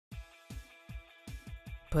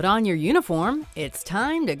Put on your uniform, it's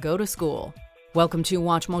time to go to school. Welcome to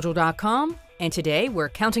WatchMojo.com, and today we're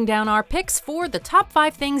counting down our picks for the top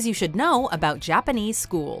 5 things you should know about Japanese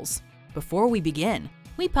schools. Before we begin,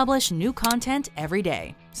 we publish new content every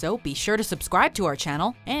day, so be sure to subscribe to our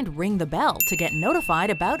channel and ring the bell to get notified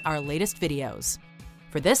about our latest videos.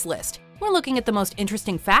 For this list, we're looking at the most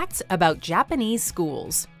interesting facts about Japanese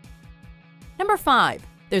schools. Number 5.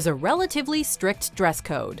 There's a relatively strict dress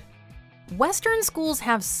code. Western schools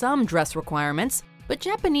have some dress requirements, but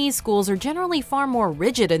Japanese schools are generally far more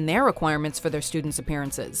rigid in their requirements for their students'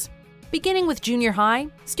 appearances. Beginning with junior high,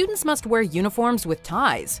 students must wear uniforms with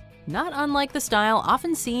ties, not unlike the style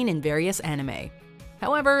often seen in various anime.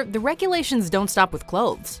 However, the regulations don't stop with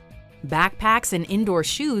clothes. Backpacks and indoor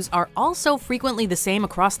shoes are also frequently the same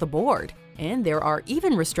across the board, and there are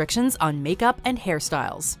even restrictions on makeup and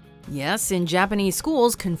hairstyles. Yes, in Japanese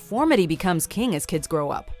schools, conformity becomes king as kids grow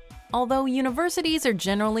up, although universities are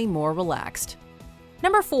generally more relaxed.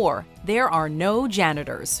 Number 4. There are no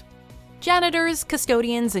janitors. Janitors,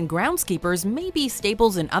 custodians, and groundskeepers may be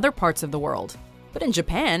staples in other parts of the world, but in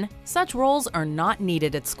Japan, such roles are not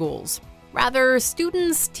needed at schools. Rather,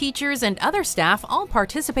 students, teachers, and other staff all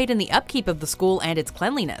participate in the upkeep of the school and its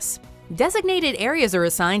cleanliness. Designated areas are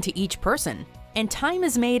assigned to each person, and time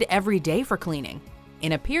is made every day for cleaning,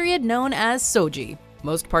 in a period known as soji.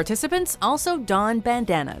 Most participants also don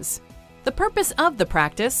bandanas. The purpose of the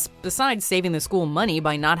practice, besides saving the school money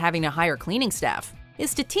by not having to hire cleaning staff,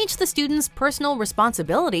 is to teach the students personal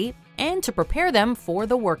responsibility and to prepare them for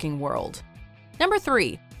the working world. Number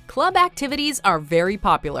 3. Club activities are very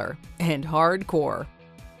popular and hardcore.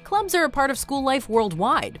 Clubs are a part of school life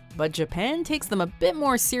worldwide, but Japan takes them a bit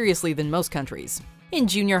more seriously than most countries. In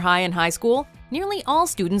junior high and high school, nearly all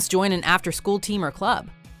students join an after-school team or club.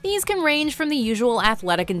 These can range from the usual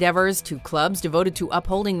athletic endeavors to clubs devoted to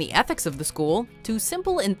upholding the ethics of the school to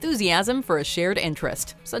simple enthusiasm for a shared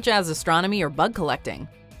interest, such as astronomy or bug collecting.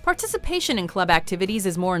 Participation in club activities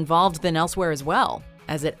is more involved than elsewhere as well,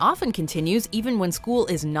 as it often continues even when school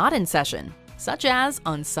is not in session, such as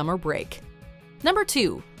on summer break. Number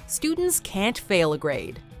 2. Students can't fail a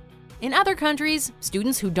grade. In other countries,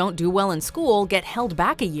 students who don't do well in school get held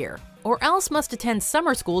back a year, or else must attend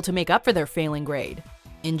summer school to make up for their failing grade.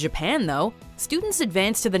 In Japan, though, students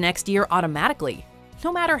advance to the next year automatically,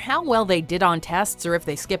 no matter how well they did on tests or if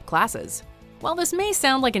they skip classes. While this may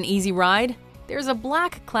sound like an easy ride, there's a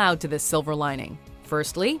black cloud to this silver lining.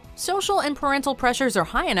 Firstly, social and parental pressures are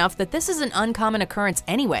high enough that this is an uncommon occurrence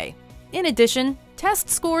anyway. In addition, test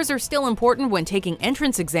scores are still important when taking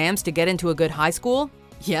entrance exams to get into a good high school,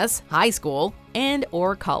 yes, high school,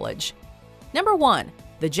 and/or college. Number 1.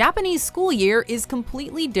 The Japanese school year is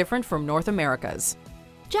completely different from North America's.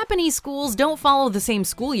 Japanese schools don't follow the same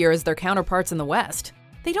school year as their counterparts in the West.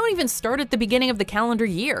 They don't even start at the beginning of the calendar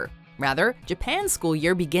year. Rather, Japan's school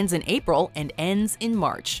year begins in April and ends in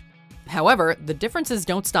March. However, the differences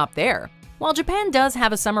don't stop there. While Japan does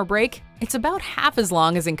have a summer break, it's about half as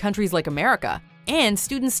long as in countries like America, and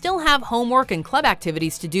students still have homework and club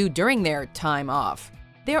activities to do during their time off.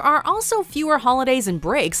 There are also fewer holidays and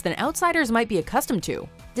breaks than outsiders might be accustomed to.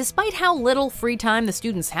 Despite how little free time the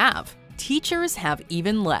students have, teachers have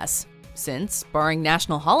even less, since, barring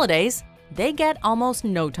national holidays, they get almost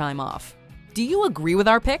no time off. Do you agree with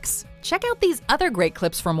our picks? Check out these other great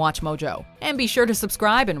clips from WatchMojo, and be sure to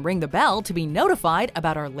subscribe and ring the bell to be notified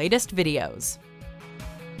about our latest videos.